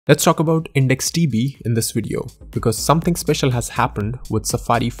Let's talk about IndexedDB in this video because something special has happened with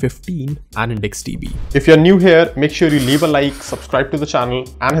Safari 15 and IndexedDB. If you're new here, make sure you leave a like, subscribe to the channel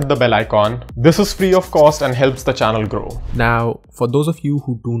and hit the bell icon. This is free of cost and helps the channel grow. Now, for those of you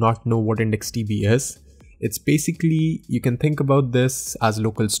who do not know what IndexedDB is, it's basically, you can think about this as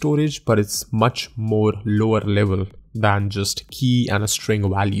local storage, but it's much more lower level than just key and a string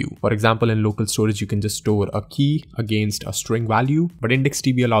value. For example, in local storage, you can just store a key against a string value, but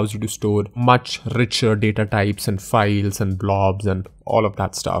IndexedDB allows you to store much richer data types and files and blobs and all of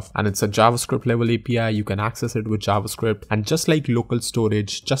that stuff. And it's a JavaScript level API. You can access it with JavaScript. And just like local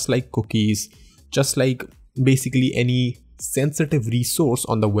storage, just like cookies, just like basically any sensitive resource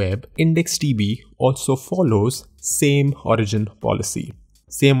on the web, IndexedDB also follows same origin policy.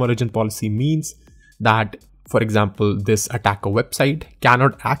 Same origin policy means that, for example, this attacker website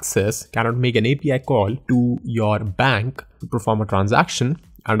cannot make an API call to your bank to perform a transaction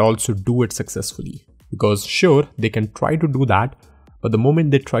and also do it successfully. Because sure, they can try to do that, but the moment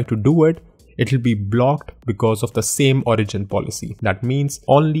they try to do it, it will be blocked because of the same origin policy. That means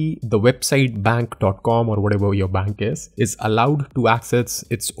only the website bank.com or whatever your bank is allowed to access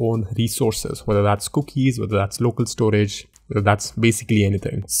its own resources, whether that's cookies, whether that's local storage, that's basically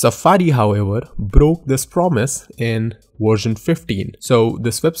anything. Safari, however, broke this promise in version 15. So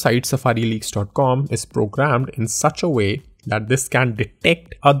this website, safarileaks.com, is programmed in such a way that this can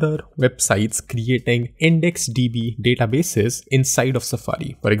detect other websites creating IndexedDB databases inside of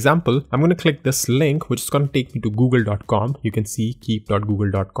Safari. For example, I'm going to click this link, which is going to take me to google.com. You can see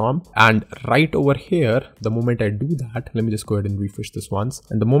keep.google.com. And right over here, the moment I do that, let me just go ahead and refresh this once.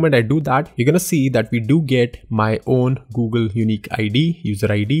 And the moment I do that, you're going to see that we do get my own Google unique ID,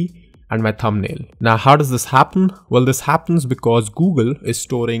 user ID, and my thumbnail. Now, how does this happen? Well, this happens because Google is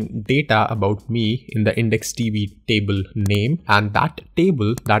storing data about me in the IndexedDB table name, and that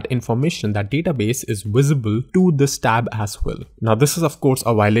table, that information, that database is visible to this tab as well. Now, this is of course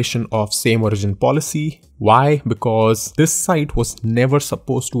a violation of same origin policy. Why? Because this site was never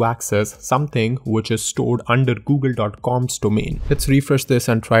supposed to access something which is stored under google.com's domain. Let's refresh this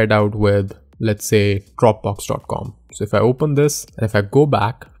and try it out with, let's say, dropbox.com. So if I open this and if I go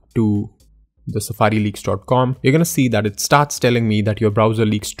back to the safarileaks.com, you're going to see that it starts telling me that your browser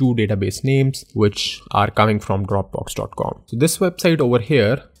leaks two database names which are coming from dropbox.com. So this website over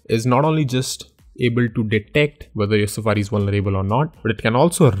here is not only just able to detect whether your Safari is vulnerable or not, but it can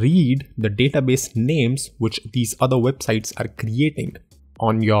also read the database names which these other websites are creating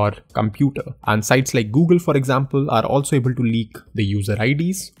on your computer. And sites like Google, for example, are also able to leak the user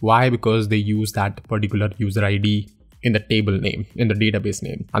IDs. Why? Because they use that particular user ID in the table name, in the database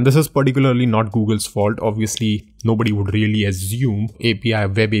name. And this is particularly not Google's fault. Obviously, nobody would really assume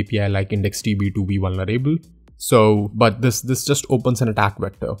web API like IndexedDB to be vulnerable. So, but this just opens an attack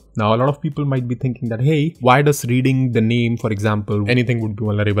vector. Now, a lot of people might be thinking that, hey, why does reading the name, for example, anything would be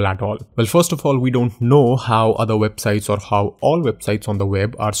vulnerable at all? Well, first of all, we don't know how other websites or how all websites on the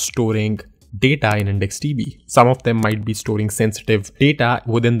web are storing data in IndexedDB. Some of them might be storing sensitive data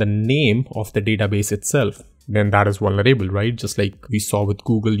within the name of the database itself. Then that is vulnerable, right? Just like we saw with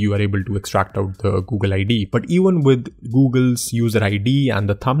Google, you are able to extract out the Google ID. But even with Google's user ID and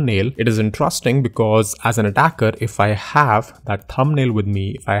the thumbnail, it is interesting because as an attacker, if I have that thumbnail with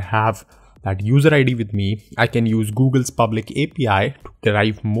me, if I have that user ID with me, I can use Google's public API to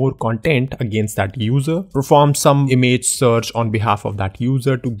derive more content against that user, perform some image search on behalf of that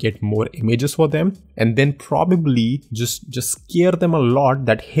user to get more images for them, and then probably just scare them a lot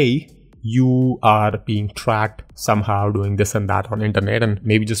that, hey, you are being tracked somehow doing this and that on internet, and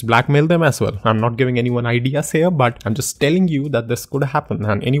maybe just blackmail them as well. I'm not giving anyone ideas here, but I'm just telling you that this could happen,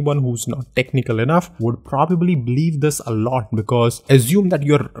 and anyone who's not technical enough would probably believe this a lot. Because assume that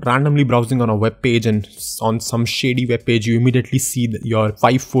you're randomly browsing on a web page, and on some shady web page you immediately see your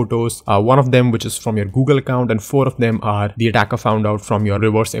 5 photos, one of them which is from your Google account, and 4 of them are the attacker found out from your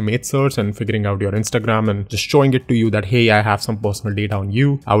reverse image search and figuring out your Instagram and just showing it to you that, hey, I have some personal data on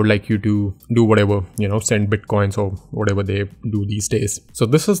you, I would like you to do whatever, send bitcoins or whatever they do these days. So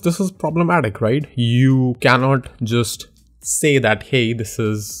this is problematic, right? You cannot just say that, hey, this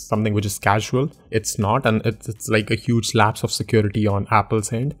is something which is casual. It's not, and it's like a huge lapse of security on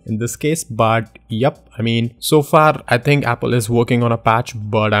Apple's end in this case. But yep, I mean, so far I think Apple is working on a patch,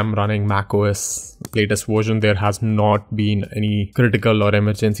 but I'm running macOS latest version. There has not been any critical or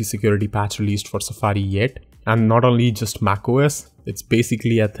emergency security patch released for Safari yet. And not only just macOS, it's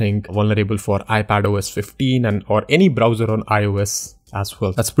basically, I think, vulnerable for iPadOS 15 or any browser on iOS as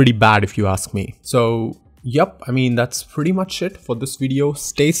well. That's pretty bad if you ask me. So Yep, I mean, that's pretty much it for this video.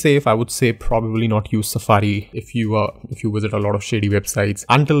 Stay safe. I would say probably not use Safari if you visit a lot of shady websites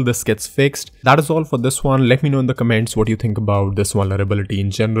until this gets fixed. That is all for this one. Let me know in the comments what you think about this vulnerability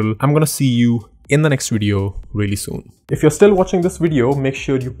in general. I'm gonna see you in the next video really soon. If you're still watching this video, make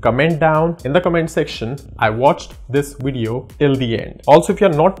sure you comment down in the comment section, I watched this video till the end. Also, if you're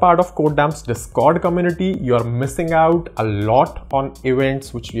not part of CodeDamm's Discord community, you're missing out a lot on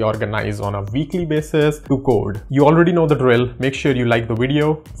events which we organize on a weekly basis to code. You already know the drill. Make sure you like the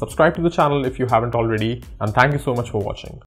video, subscribe to the channel if you haven't already, and thank you so much for watching.